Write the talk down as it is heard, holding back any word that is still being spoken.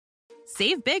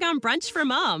Save big on brunch for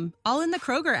mom, all in the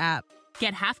Kroger app.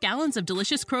 Get half gallons of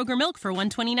delicious Kroger milk for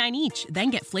 $1.29 each. Then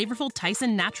get flavorful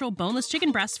Tyson natural boneless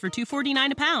chicken breasts for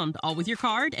 $2.49 a pound, all with your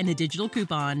card and a digital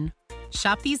coupon.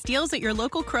 Shop these deals at your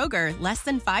local Kroger, less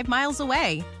than 5 miles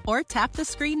away. Or tap the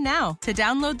screen now to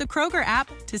download the Kroger app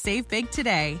to save big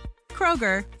today.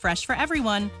 Kroger, fresh for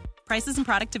everyone. Prices and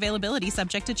product availability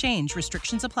subject to change.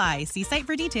 Restrictions apply. See site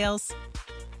for details.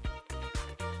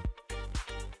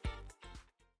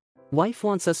 Wife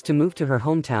wants us to move to her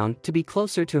hometown to be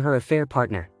closer to her affair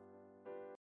partner.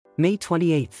 May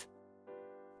 28th.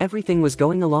 Everything was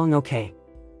going along okay.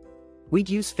 We'd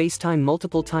use FaceTime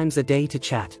multiple times a day to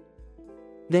chat.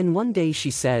 Then one day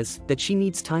she says that she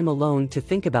needs time alone to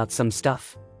think about some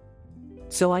stuff.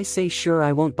 So I say sure,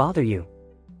 I won't bother you.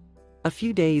 A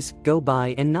few days go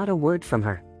by and not a word from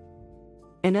her.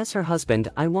 And as her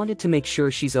husband, I wanted to make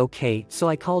sure she's okay, so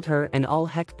I called her and all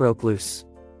heck broke loose.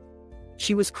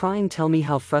 She was crying, tell me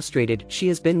how frustrated she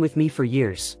has been with me for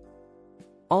years.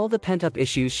 All the pent-up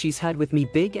issues she's had with me,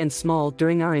 big and small,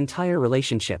 during our entire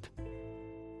relationship.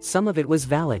 Some of it was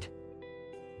valid.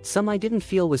 Some I didn't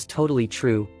feel was totally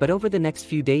true, but over the next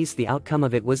few days the outcome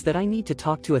of it was that I need to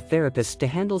talk to a therapist to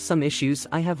handle some issues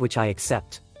I have, which I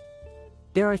accept.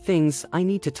 There are things I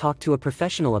need to talk to a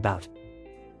professional about.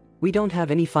 We don't have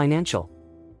any financial,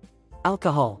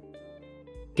 alcohol,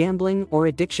 gambling or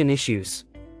addiction issues.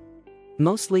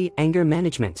 Mostly anger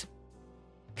management,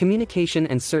 communication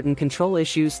and certain control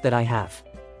issues that I have.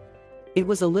 It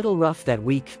was a little rough that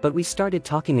week, but we started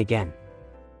talking again.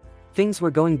 Things were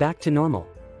going back to normal.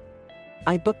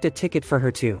 I booked a ticket for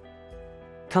her to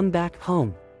come back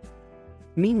home.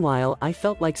 Meanwhile, I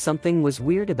felt like something was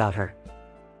weird about her.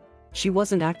 She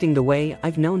wasn't acting the way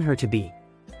I've known her to be.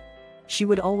 She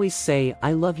would always say,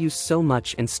 "I love you so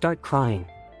much," and start crying.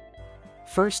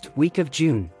 First week of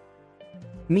June.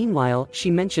 Meanwhile,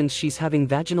 she mentions she's having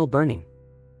vaginal burning,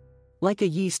 like a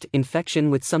yeast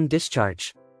infection with some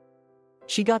discharge.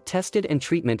 She got tested and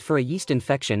treatment for a yeast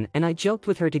infection, and I joked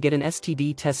with her to get an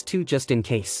STD test too, just in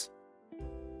case.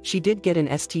 She did get an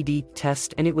STD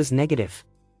test and it was negative.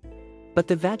 But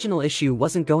the vaginal issue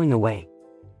wasn't going away.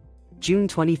 June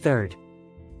 23rd.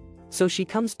 So she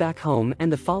comes back home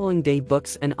and the following day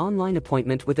books an online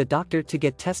appointment with a doctor to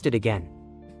get tested again.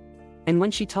 And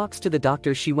when she talks to the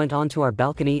doctor, she went onto our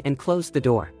balcony and closed the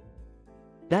door.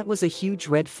 That was a huge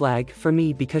red flag for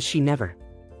me because she never,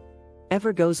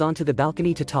 ever goes onto the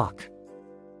balcony to talk.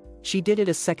 She did it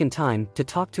a second time to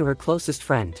talk to her closest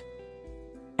friend.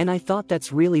 And I thought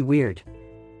that's really weird.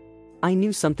 I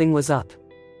knew something was up.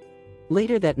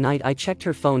 Later that night I checked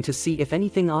her phone to see if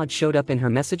anything odd showed up in her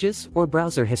messages or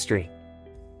browser history.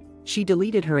 She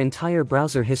deleted her entire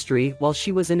browser history while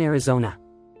she was in Arizona.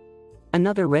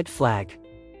 Another red flag.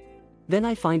 Then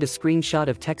I find a screenshot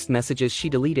of text messages she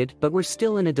deleted but were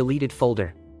still in a deleted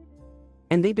folder.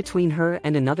 And they between her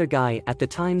and another guy at the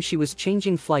time she was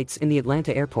changing flights in the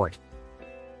Atlanta airport.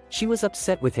 She was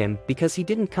upset with him because he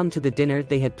didn't come to the dinner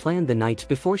they had planned the night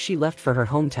before she left for her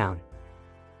hometown.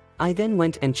 I then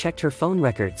went and checked her phone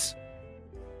records,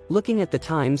 looking at the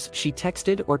times she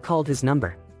texted or called his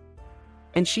number.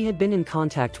 And she had been in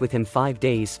contact with him 5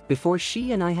 days before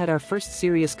she and I had our first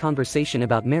serious conversation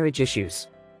about marriage issues.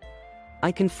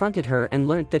 I confronted her and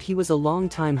learnt that he was a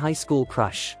long-time high school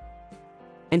crush.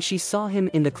 And she saw him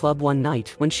in the club one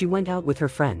night when she went out with her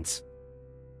friends.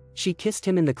 She kissed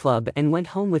him in the club and went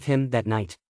home with him that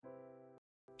night.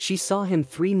 She saw him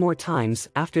 3 more times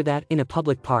after that in a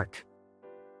public park.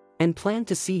 And planned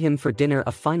to see him for dinner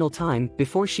a final time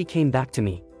before she came back to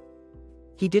me.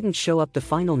 He didn't show up the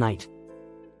final night.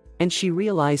 And she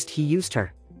realized he used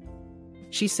her.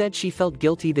 She said she felt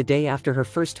guilty the day after her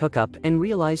first hookup and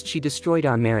realized she destroyed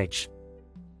our marriage.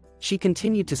 She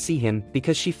continued to see him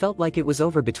because she felt like it was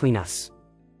over between us.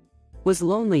 Was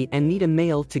lonely and need a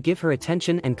male to give her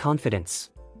attention and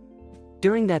confidence.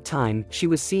 During that time, she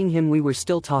was seeing him, we were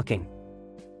still talking.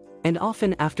 And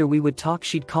often after we would talk,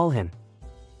 she'd call him.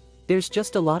 There's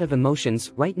just a lot of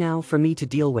emotions right now for me to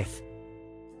deal with.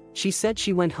 She said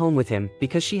she went home with him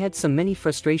because she had so many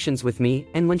frustrations with me,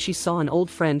 and when she saw an old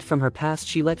friend from her past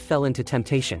she fell into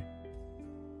temptation.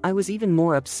 I was even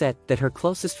more upset that her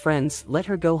closest friends let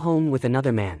her go home with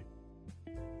another man.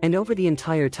 And over the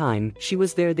entire time she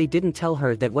was there, they didn't tell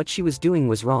her that what she was doing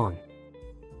was wrong.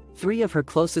 3 of her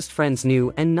closest friends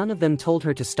knew and none of them told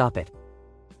her to stop it.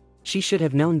 She should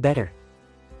have known better.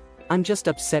 I'm just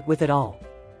upset with it all.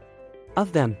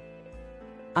 Of them.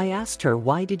 I asked her,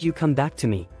 why did you come back to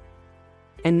me?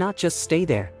 And not just stay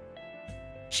there?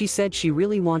 She said she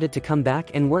really wanted to come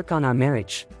back and work on our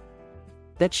marriage.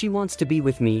 That she wants to be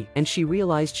with me, and she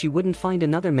realized she wouldn't find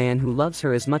another man who loves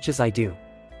her as much as I do.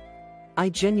 I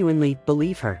genuinely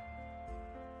believe her.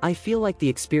 I feel like the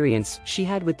experience she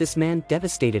had with this man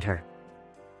devastated her.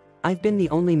 I've been the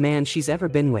only man she's ever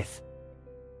been with.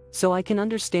 So I can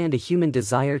understand a human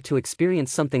desire to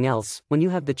experience something else when you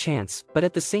have the chance, but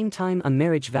at the same time a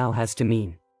marriage vow has to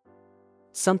mean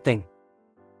something.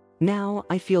 Now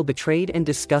I feel betrayed and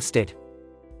disgusted.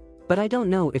 But I don't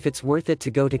know if it's worth it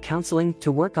to go to counseling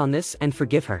to work on this and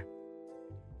forgive her.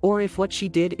 Or if what she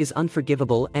did is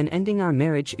unforgivable and ending our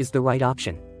marriage is the right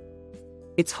option.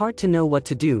 It's hard to know what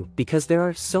to do because there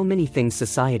are so many things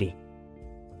society,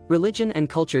 religion and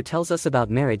culture tells us about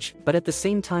marriage, but at the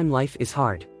same time life is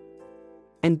hard.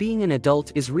 And being an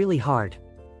adult is really hard.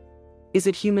 Is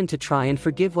it human to try and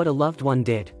forgive what a loved one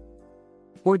did?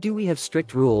 Or do we have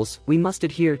strict rules we must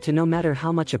adhere to no matter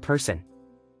how much a person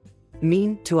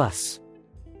mean to us?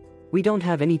 We don't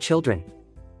have any children,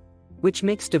 which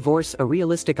makes divorce a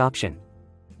realistic option.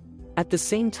 At the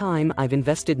same time, I've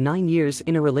invested 9 years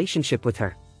in a relationship with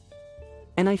her.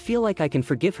 And I feel like I can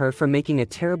forgive her for making a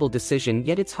terrible decision,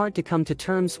 yet it's hard to come to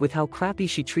terms with how crappy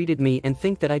she treated me and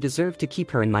think that I deserve to keep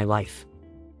her in my life.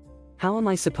 How am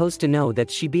I supposed to know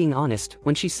that she's being honest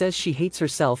when she says she hates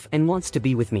herself and wants to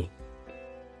be with me?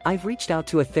 I've reached out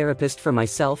to a therapist for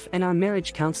myself and our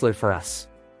marriage counselor for us.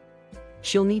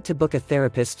 She'll need to book a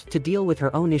therapist to deal with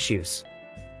her own issues.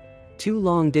 Too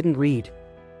long didn't read.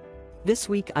 This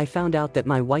week I found out that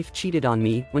my wife cheated on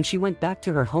me when she went back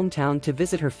to her hometown to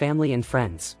visit her family and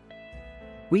friends.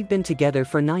 We've been together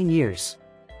for 9 years.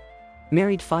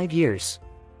 Married 5 years.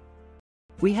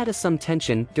 We had some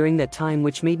tension during that time,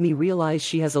 which made me realize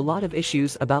she has a lot of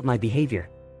issues about my behavior,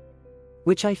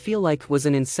 which I feel like was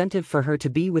an incentive for her to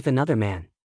be with another man.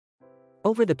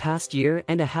 Over the past year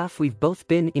and a half we've both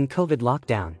been in COVID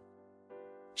lockdown.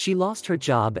 She lost her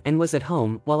job and was at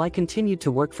home while I continued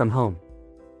to work from home.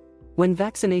 When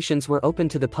vaccinations were open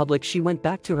to the public, she went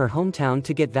back to her hometown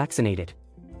to get vaccinated,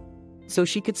 so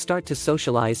she could start to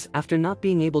socialize after not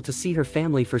being able to see her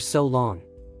family for so long.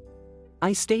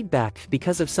 I stayed back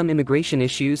because of some immigration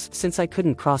issues since I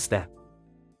couldn't cross the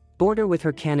border with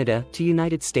her Canada to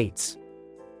United States.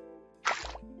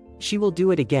 She will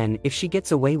do it again if she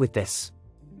gets away with this.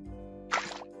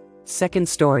 Second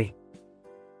story.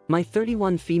 My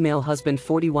 31 female husband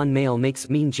 41 male makes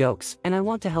mean jokes and I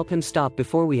want to help him stop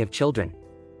before we have children.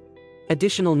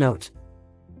 Additional note.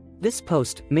 This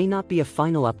post may not be a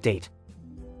final update.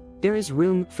 There is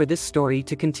room for this story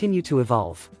to continue to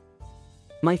evolve.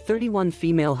 My 31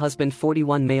 female husband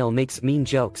 41 male makes mean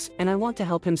jokes and I want to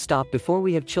help him stop before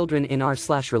we have children in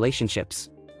our/relationships.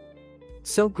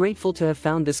 So grateful to have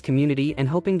found this community and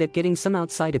hoping that getting some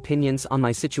outside opinions on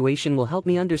my situation will help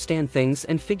me understand things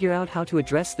and figure out how to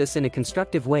address this in a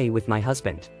constructive way with my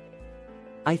husband.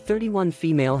 I 31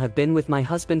 female have been with my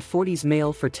husband 40s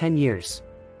male for 10 years.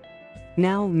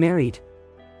 Now married.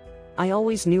 I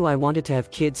always knew I wanted to have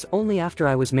kids only after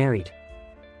I was married.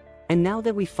 And now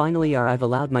that we finally are, I've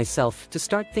allowed myself to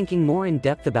start thinking more in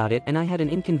depth about it, and I had an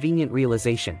inconvenient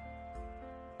realization.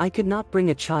 I could not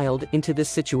bring a child into this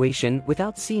situation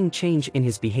without seeing change in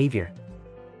his behavior.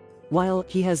 While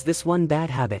he has this one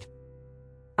bad habit,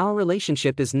 our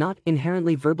relationship is not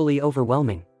inherently verbally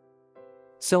overwhelming.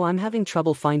 So I'm having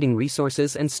trouble finding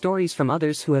resources and stories from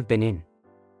others who have been in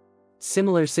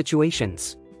similar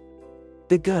situations.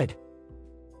 The good.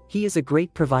 He is a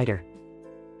great provider.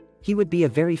 He would be a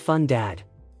very fun dad.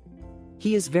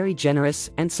 He is very generous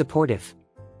and supportive.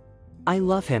 I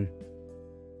love him.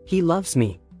 He loves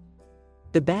me.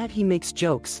 The bad, he makes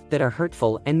jokes that are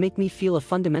hurtful and make me feel a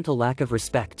fundamental lack of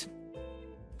respect.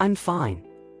 I'm fine.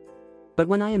 But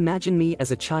when I imagine me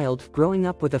as a child growing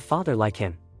up with a father like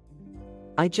him,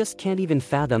 I just can't even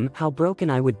fathom how broken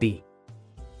I would be.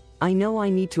 I know I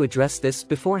need to address this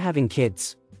before having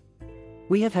kids.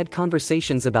 We have had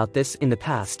conversations about this in the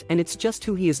past, and it's just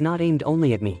who he is, not aimed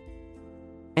only at me.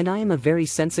 And I am a very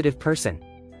sensitive person.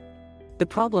 The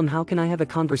problem, how can I have a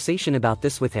conversation about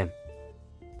this with him?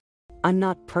 I'm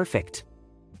not perfect.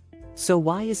 So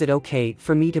why is it okay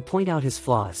for me to point out his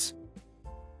flaws?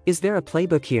 Is there a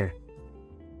playbook here?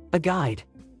 A guide?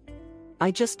 I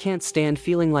just can't stand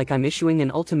feeling like I'm issuing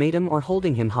an ultimatum or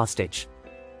holding him hostage.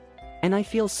 And I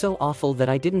feel so awful that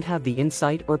I didn't have the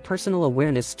insight or personal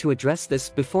awareness to address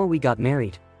this before we got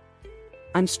married.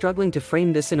 I'm struggling to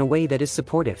frame this in a way that is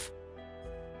supportive.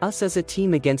 Us as a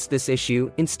team against this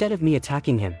issue instead of me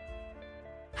attacking him.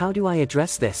 How do I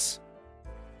address this?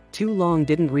 Too long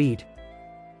didn't read.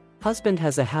 Husband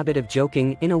has a habit of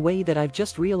joking in a way that I've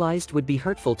just realized would be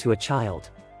hurtful to a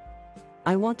child.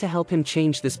 I want to help him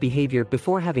change this behavior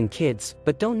before having kids,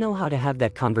 but don't know how to have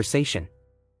that conversation.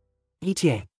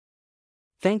 ETA.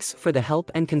 Thanks for the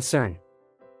help and concern.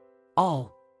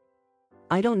 All.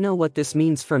 I don't know what this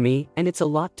means for me, and it's a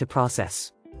lot to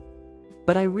process.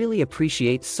 But I really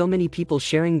appreciate so many people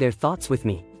sharing their thoughts with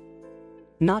me.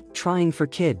 Not trying for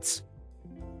kids.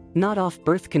 Not off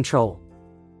birth control.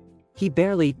 He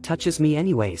barely touches me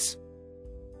anyways.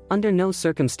 Under no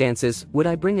circumstances would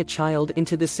I bring a child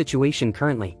into this situation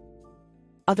currently.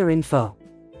 Other info.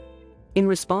 In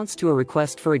response to a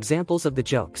request for examples of the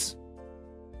jokes.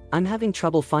 I'm having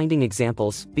trouble finding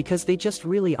examples because they just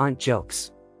really aren't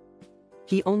jokes.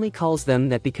 He only calls them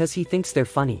that because he thinks they're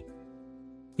funny.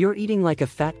 You're eating like a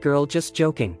fat girl, just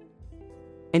joking.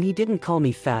 And he didn't call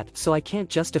me fat, so I can't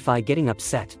justify getting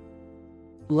upset.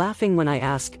 Laughing when I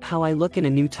ask how I look in a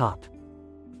new top.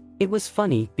 It was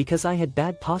funny because I had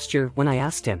bad posture when I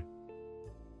asked him.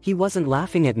 He wasn't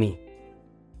laughing at me.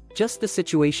 Just the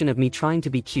situation of me trying to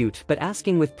be cute but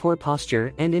asking with poor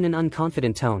posture and in an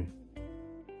unconfident tone.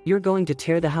 You're going to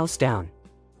tear the house down.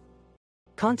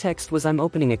 Context was I'm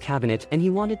opening a cabinet and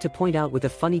he wanted to point out with a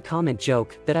funny comment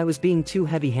joke that I was being too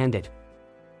heavy-handed.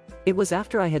 It was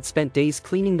after I had spent days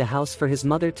cleaning the house for his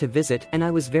mother to visit and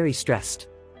I was very stressed.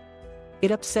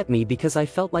 It upset me because I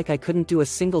felt like I couldn't do a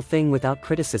single thing without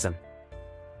criticism.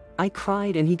 I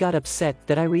cried and he got upset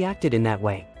that I reacted in that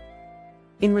way.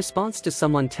 In response to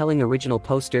someone telling original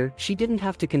poster she didn't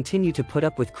have to continue to put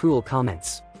up with cruel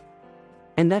comments.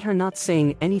 And that her not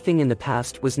saying anything in the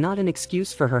past was not an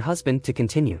excuse for her husband to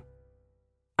continue.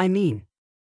 I mean,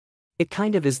 it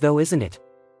kind of is though, isn't it?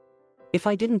 If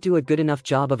I didn't do a good enough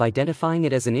job of identifying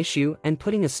it as an issue and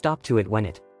putting a stop to it when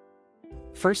it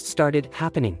first started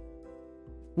happening.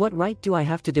 What right do I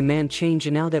have to demand change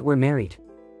now that we're married?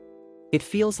 It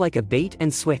feels like a bait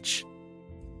and switch.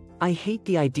 I hate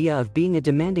the idea of being a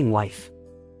demanding wife.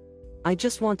 I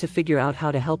just want to figure out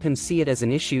how to help him see it as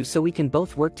an issue so we can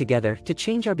both work together to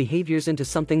change our behaviors into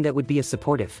something that would be a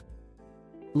supportive,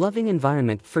 loving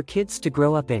environment for kids to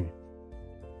grow up in.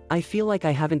 I feel like I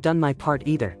haven't done my part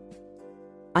either.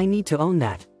 I need to own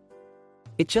that.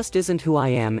 It just isn't who I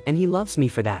am, and he loves me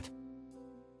for that.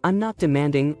 I'm not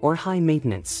demanding or high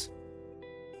maintenance.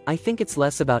 I think it's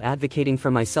less about advocating for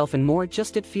myself and more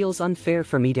just it feels unfair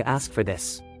for me to ask for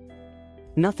this.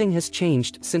 Nothing has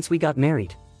changed since we got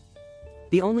married.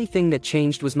 The only thing that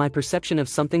changed was my perception of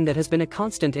something that has been a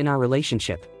constant in our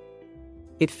relationship.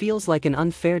 It feels like an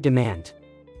unfair demand.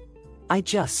 I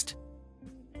just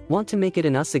want to make it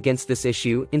an us against this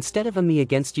issue instead of a me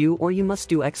against you, or you must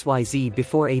do XYZ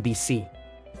before ABC.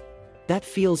 That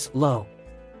feels low.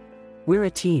 We're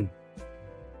a team.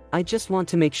 I just want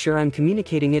to make sure I'm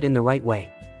communicating it in the right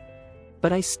way.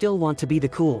 But I still want to be the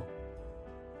cool,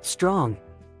 strong,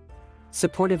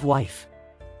 supportive wife.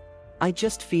 I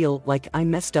just feel like I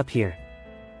messed up here.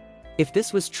 If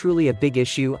this was truly a big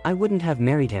issue, I wouldn't have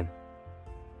married him.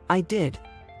 I did.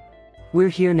 We're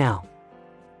here now.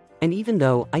 And even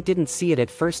though I didn't see it at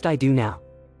first, I do now.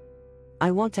 I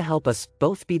want to help us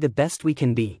both be the best we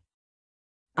can be.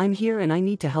 I'm here and I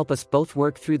need to help us both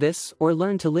work through this or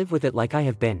learn to live with it like I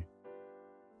have been.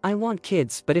 I want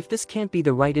kids, but if this can't be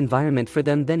the right environment for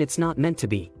them, then it's not meant to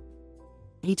be.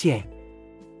 ETA.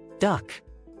 Duck.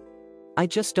 I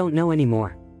just don't know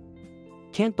anymore.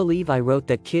 Can't believe I wrote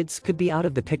that kids could be out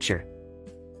of the picture.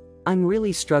 I'm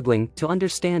really struggling to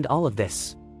understand all of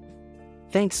this.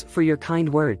 Thanks for your kind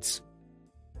words.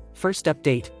 First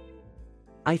update.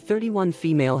 I 31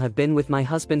 female have been with my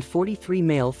husband 43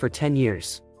 male for 10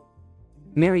 years.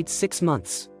 Married 6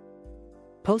 months.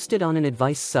 Posted on an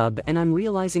advice sub and I'm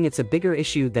realizing it's a bigger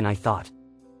issue than I thought.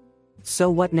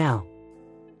 So what now?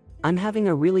 I'm having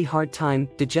a really hard time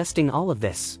digesting all of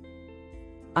this.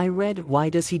 I read Why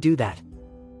Does He Do That?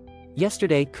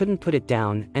 Yesterday, couldn't put it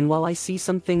down, and while I see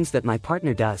some things that my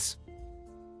partner does,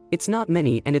 it's not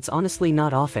many and it's honestly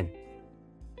not often.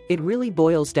 It really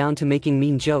boils down to making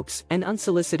mean jokes and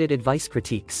unsolicited advice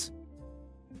critiques.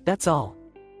 That's all.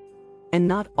 And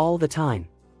not all the time.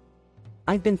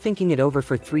 I've been thinking it over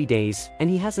for 3 days, and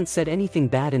he hasn't said anything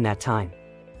bad in that time.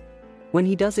 When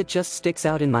he does, it just sticks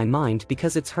out in my mind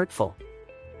because it's hurtful.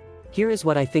 Here is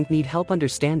what I think need help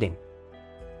understanding.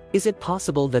 Is it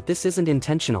possible that this isn't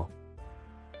intentional?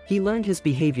 He learned his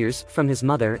behaviors from his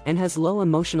mother and has low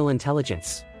emotional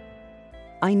intelligence.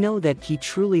 I know that he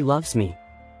truly loves me.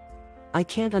 I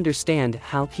can't understand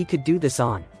how he could do this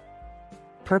on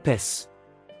purpose.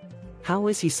 How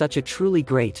is he such a truly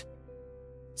great,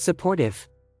 supportive,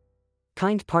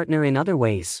 kind partner in other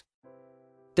ways?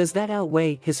 Does that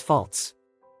outweigh his faults?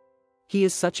 He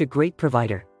is such a great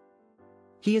provider.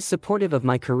 He is supportive of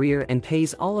my career and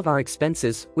pays all of our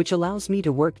expenses, which allows me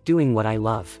to work doing what I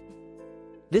love.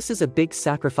 This is a big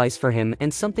sacrifice for him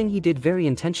and something he did very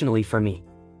intentionally for me.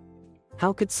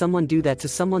 How could someone do that to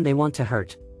someone they want to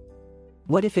hurt?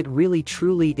 What if it really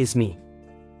truly is me?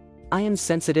 I am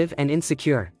sensitive and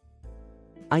insecure.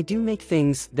 I do make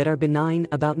things that are benign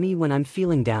about me when I'm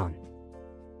feeling down.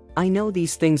 I know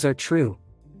these things are true.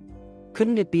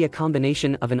 Couldn't it be a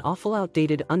combination of an awful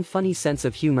outdated unfunny sense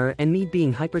of humor and me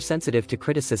being hypersensitive to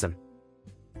criticism?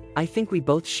 I think we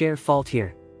both share fault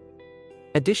here.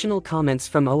 Additional comments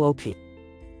from OOP.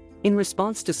 In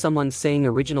response to someone saying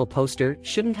original poster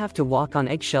shouldn't have to walk on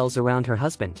eggshells around her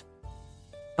husband.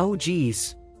 Oh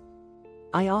geez.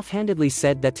 I offhandedly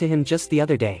said that to him just the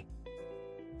other day.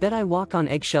 That I walk on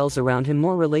eggshells around him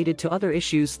more related to other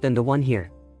issues than the one here.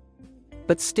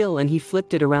 But still, and he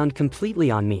flipped it around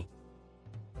completely on me.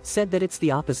 Said that it's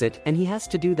the opposite and he has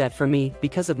to do that for me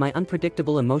because of my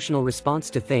unpredictable emotional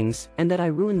response to things and that I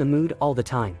ruin the mood all the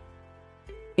time.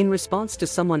 In response to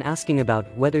someone asking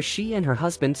about whether she and her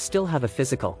husband still have a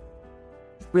physical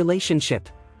relationship.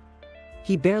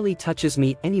 He barely touches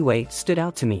me anyway stood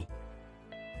out to me.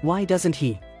 Why doesn't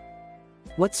he?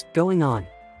 What's going on?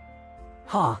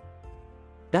 Huh.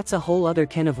 That's a whole other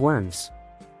can of worms.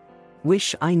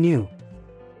 Wish I knew.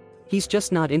 He's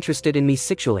just not interested in me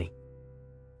sexually.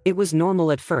 It was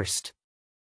normal at first.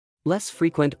 Less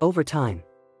frequent over time.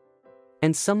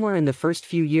 And somewhere in the first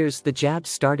few years the jabs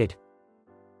started.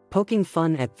 Poking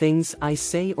fun at things I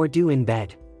say or do in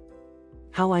bed.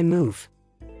 How I move.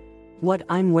 What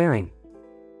I'm wearing.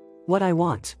 What I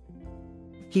want.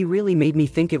 He really made me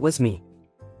think it was me.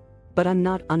 But I'm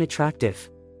not unattractive.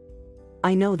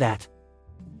 I know that.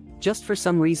 Just for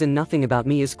some reason nothing about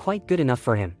me is quite good enough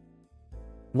for him.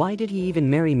 Why did he even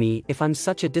marry me if I'm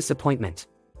such a disappointment?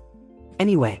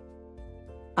 Anyway.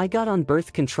 I got on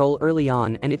birth control early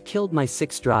on and it killed my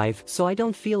sex drive so I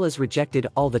don't feel as rejected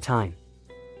all the time.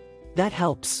 That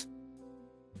helps.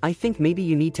 I think maybe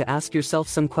you need to ask yourself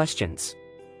some questions.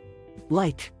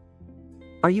 Like.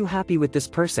 Are you happy with this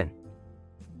person?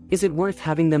 Is it worth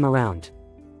having them around?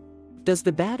 Does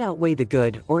the bad outweigh the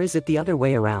good or is it the other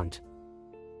way around?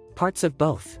 Parts of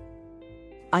both.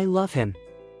 I love him.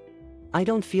 I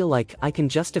don't feel like I can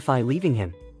justify leaving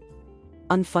him.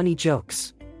 Unfunny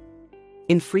jokes.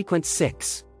 Infrequent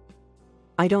sex.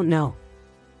 I don't know.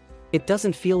 It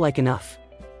doesn't feel like enough.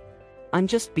 I'm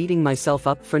just beating myself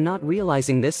up for not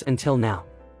realizing this until now.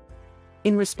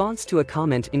 In response to a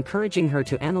comment encouraging her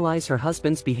to analyze her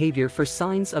husband's behavior for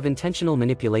signs of intentional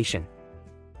manipulation.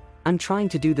 I'm trying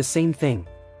to do the same thing.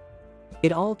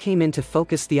 It all came into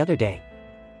focus the other day.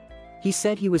 He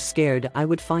said he was scared I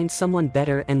would find someone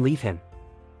better and leave him.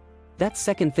 That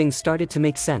second thing started to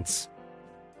make sense.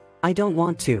 I don't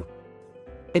want to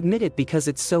admit it because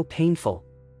it's so painful.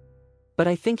 But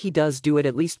I think he does do it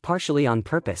at least partially on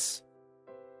purpose.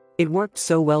 It worked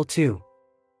so well too.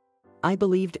 I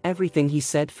believed everything he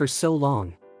said for so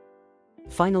long.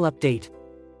 Final update.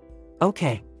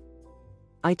 Okay.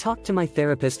 I talked to my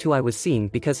therapist who I was seeing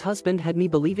because husband had me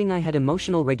believing I had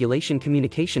emotional regulation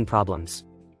communication problems.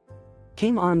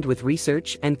 Came armed with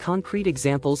research and concrete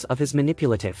examples of his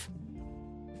manipulative,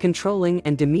 controlling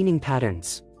and demeaning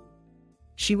patterns.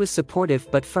 She was supportive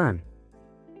but firm.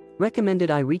 Recommended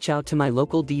I reach out to my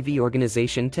local DV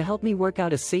organization to help me work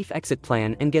out a safe exit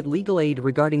plan and get legal aid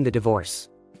regarding the divorce.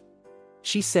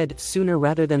 She said sooner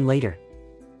rather than later.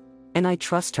 And I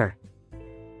trust her.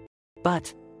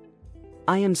 But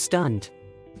I am stunned.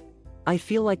 I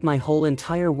feel like my whole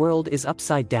entire world is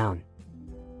upside down.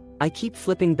 I keep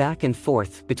flipping back and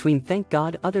forth between thank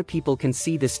God other people can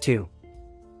see this too.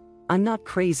 I'm not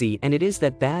crazy and it is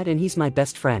that bad and he's my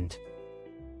best friend.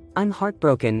 I'm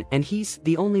heartbroken and he's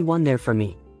the only one there for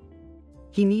me.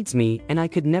 He needs me and I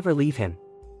could never leave him.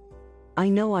 I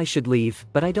know I should leave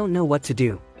but I don't know what to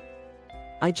do.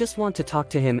 I just want to talk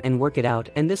to him and work it out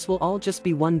and this will all just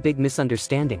be one big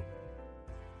misunderstanding.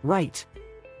 Right.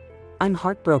 I'm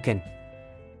heartbroken.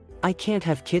 I can't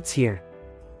have kids here.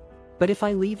 But if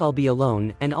I leave I'll be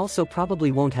alone and also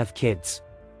probably won't have kids.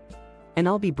 And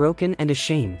I'll be broken and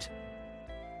ashamed.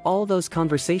 All those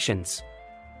conversations.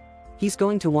 He's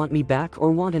going to want me back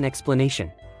or want an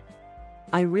explanation.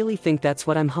 I really think that's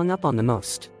what I'm hung up on the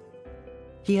most.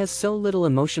 He has so little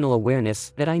emotional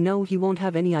awareness that I know he won't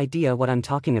have any idea what I'm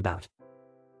talking about.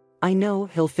 I know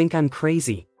he'll think I'm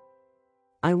crazy.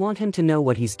 I want him to know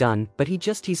what he's done, but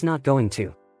he's not going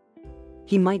to.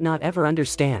 He might not ever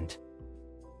understand.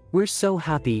 We're so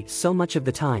happy so much of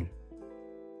the time.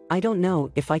 I don't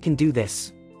know if I can do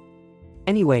this.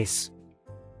 Anyways.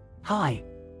 Hi.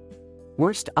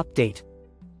 Worst update.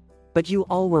 But you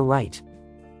all were right.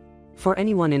 For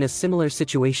anyone in a similar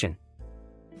situation.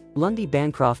 Lundy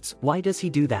Bancroft's "Why Does He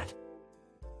Do That?"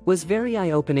 was very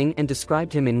eye-opening and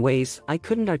described him in ways I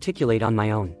couldn't articulate on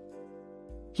my own.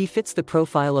 He fits the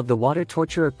profile of the water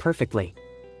torturer perfectly.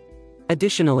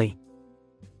 Additionally,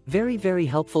 very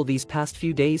helpful these past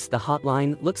few days, the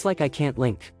hotline looks like I can't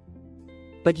link.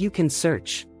 But you can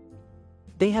search.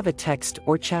 They have a text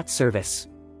or chat service.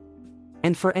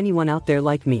 And for anyone out there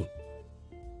like me,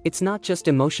 it's not just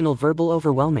emotional verbal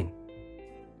overwhelming.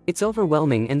 It's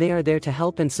overwhelming, and they are there to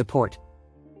help and support.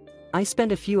 I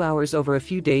spent a few hours over a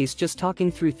few days just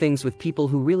talking through things with people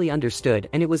who really understood,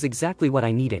 and it was exactly what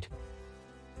I needed.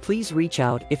 Please reach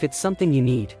out if it's something you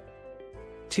need.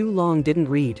 Too long didn't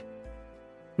read.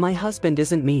 My husband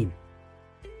isn't mean.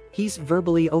 He's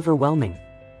verbally overwhelming.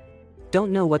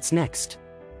 Don't know what's next.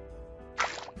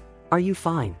 Are you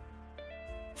fine?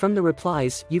 From the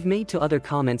replies you've made to other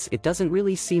comments, it doesn't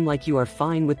really seem like you are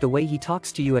fine with the way he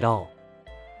talks to you at all.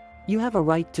 You have a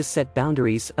right to set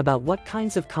boundaries about what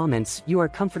kinds of comments you are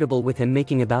comfortable with him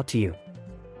making about to you.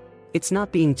 It's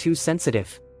not being too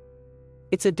sensitive.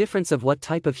 It's a difference of what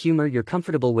type of humor you're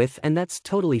comfortable with, and that's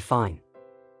totally fine.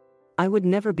 I would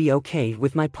never be okay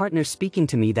with my partner speaking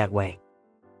to me that way.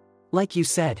 Like you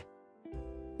said,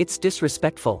 it's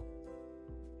disrespectful.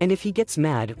 And if he gets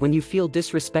mad when you feel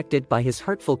disrespected by his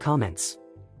hurtful comments,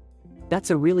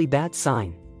 that's a really bad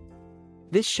sign.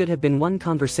 This should have been one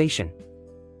conversation.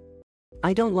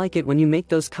 I don't like it when you make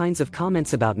those kinds of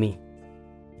comments about me.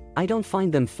 I don't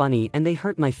find them funny, and they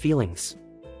hurt my feelings.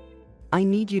 I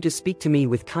need you to speak to me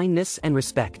with kindness and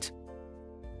respect.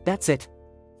 That's it.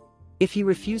 If he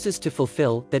refuses to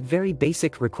fulfill that very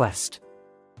basic request,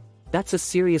 that's a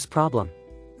serious problem.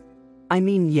 I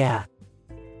mean, yeah.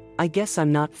 I guess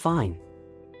I'm not fine.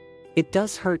 It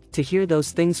does hurt to hear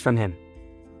those things from him.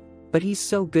 But he's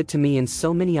so good to me in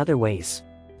so many other ways.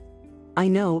 I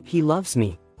know he loves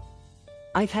me.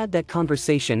 I've had that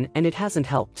conversation, and it hasn't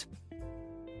helped.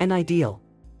 And I deal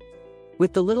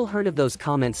with the little hurt of those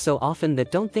comments so often that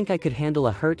don't think I could handle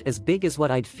a hurt as big as what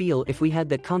I'd feel if we had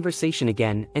that conversation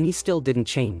again and he still didn't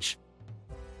change.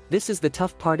 This is the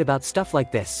tough part about stuff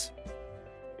like this.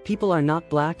 People are not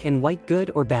black and white,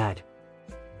 good or bad.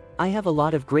 I have a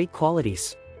lot of great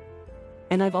qualities.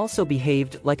 And I've also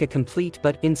behaved like a complete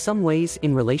but in some ways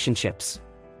in relationships.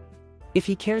 If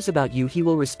he cares about you, he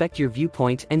will respect your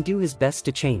viewpoint and do his best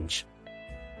to change.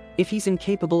 If he's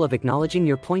incapable of acknowledging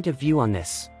your point of view on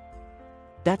this,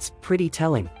 that's pretty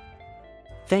telling.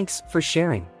 Thanks for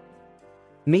sharing.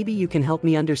 Maybe you can help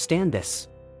me understand this.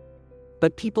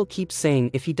 But people keep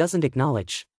saying if he doesn't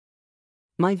acknowledge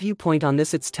my viewpoint on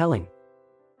this, it's telling.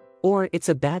 Or it's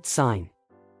a bad sign.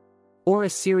 Or a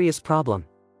serious problem.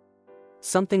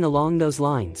 Something along those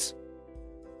lines.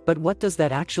 But what does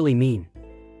that actually mean?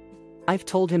 I've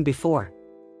told him before.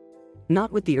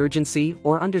 Not with the urgency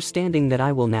or understanding that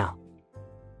I will now.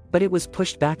 But it was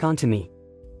pushed back onto me.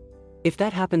 If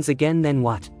that happens again, then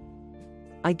what?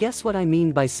 I guess what I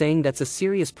mean by saying that's a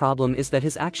serious problem is that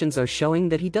his actions are showing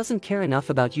that he doesn't care enough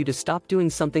about you to stop doing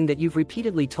something that you've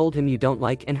repeatedly told him you don't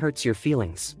like and hurts your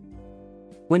feelings.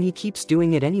 When he keeps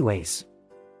doing it anyways,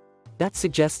 that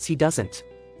suggests he doesn't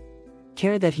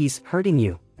care, that he's hurting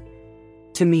you.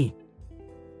 To me,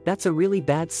 that's a really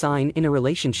bad sign in a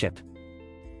relationship.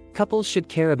 Couples should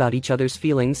care about each other's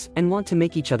feelings and want to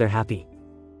make each other happy.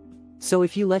 So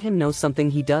if you let him know something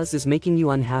he does is making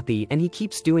you unhappy and he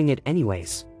keeps doing it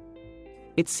anyways,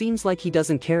 it seems like he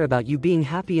doesn't care about you being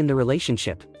happy in the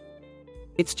relationship.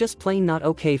 It's just plain not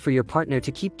okay for your partner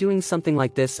to keep doing something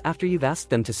like this after you've asked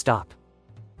them to stop.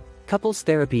 Couples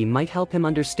therapy might help him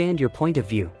understand your point of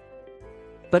view.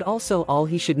 But also, all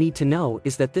he should need to know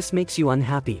is that this makes you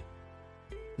unhappy.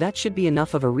 That should be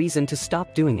enough of a reason to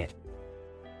stop doing it.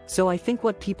 So I think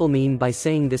what people mean by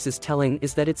saying this is telling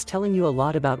is that it's telling you a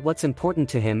lot about what's important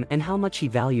to him and how much he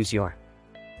values your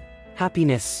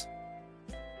happiness.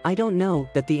 I don't know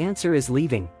that the answer is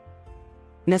leaving,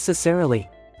 necessarily,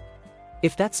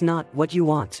 if that's not what you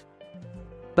want.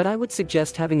 But I would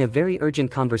suggest having a very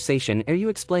urgent conversation where you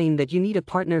explain that you need a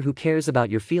partner who cares about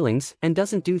your feelings and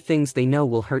doesn't do things they know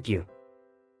will hurt you.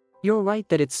 You're right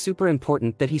that it's super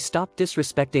important that he stop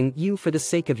disrespecting you for the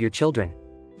sake of your children.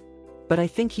 But I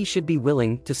think he should be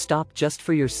willing to stop just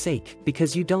for your sake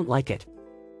because you don't like it.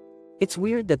 It's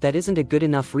weird that that isn't a good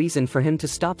enough reason for him to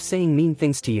stop saying mean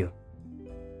things to you.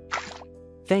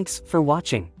 Thanks for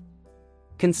watching.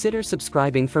 Consider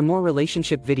subscribing for more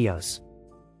relationship videos.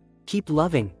 Keep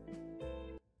loving.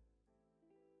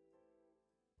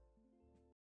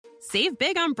 Save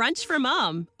big on brunch for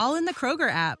mom, all in the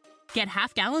Kroger app. Get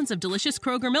half gallons of delicious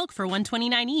Kroger milk for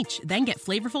 $1.29 each. Then get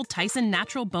flavorful Tyson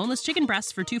natural boneless chicken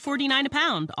breasts for $2.49 a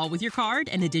pound, all with your card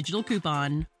and a digital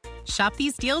coupon. Shop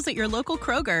these deals at your local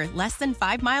Kroger, less than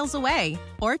 5 miles away.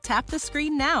 Or tap the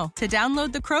screen now to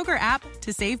download the Kroger app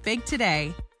to save big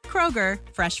today. Kroger,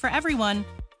 fresh for everyone.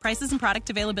 Prices and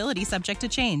product availability subject to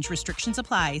change. Restrictions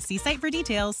apply. See site for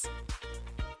details.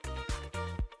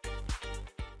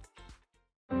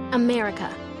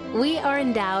 America. We are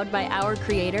endowed by our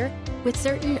Creator with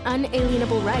certain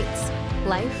unalienable rights: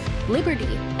 life,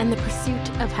 liberty, and the pursuit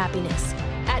of happiness.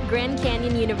 At Grand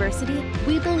Canyon University,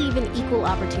 we believe in equal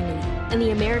opportunity, and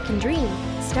the American dream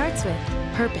starts with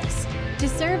purpose. To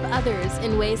serve others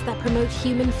in ways that promote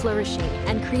human flourishing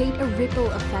and create a ripple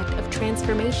effect of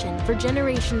transformation for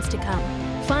generations to come.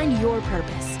 Find your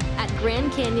purpose at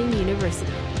Grand Canyon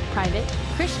University. Private,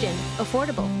 Christian,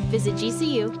 affordable. Visit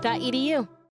gcu.edu.